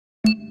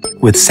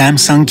With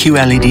Samsung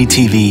QLED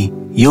TV,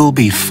 you'll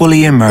be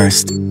fully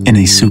immersed in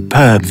a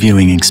superb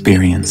viewing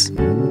experience.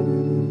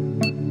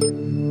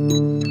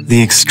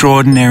 The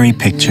extraordinary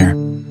picture,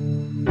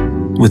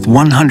 with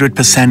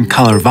 100%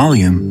 color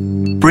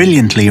volume,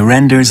 brilliantly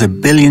renders a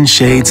billion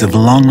shades of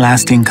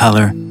long-lasting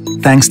color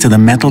thanks to the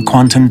metal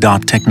quantum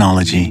dot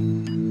technology.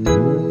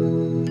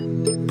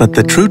 But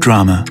the true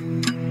drama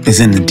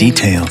is in the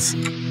details.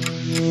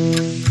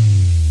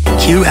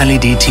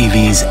 QLED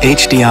TV's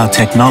HDR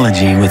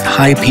technology with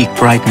high peak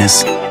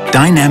brightness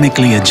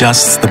dynamically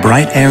adjusts the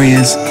bright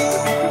areas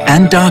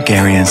and dark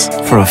areas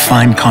for a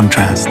fine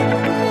contrast.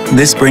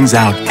 This brings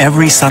out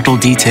every subtle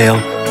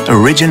detail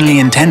originally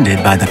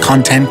intended by the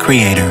content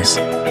creators.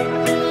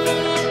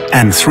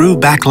 And through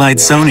backlight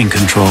zoning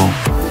control,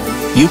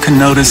 you can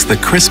notice the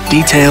crisp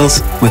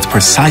details with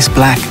precise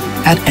black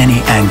at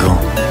any angle.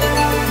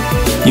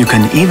 You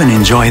can even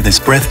enjoy this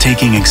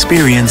breathtaking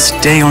experience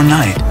day or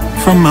night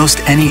from most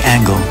any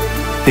angle,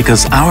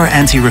 because our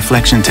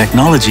anti-reflection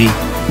technology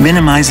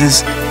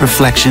minimizes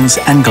reflections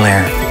and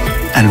glare.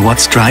 And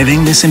what's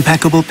driving this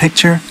impeccable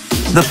picture?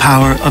 The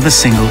power of a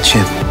single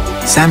chip,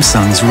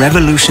 Samsung's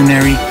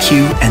revolutionary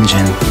Q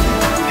engine.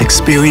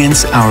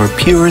 Experience our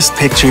purest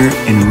picture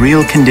in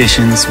real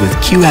conditions with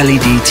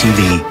QLED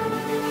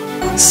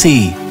TV.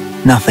 See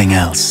nothing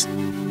else.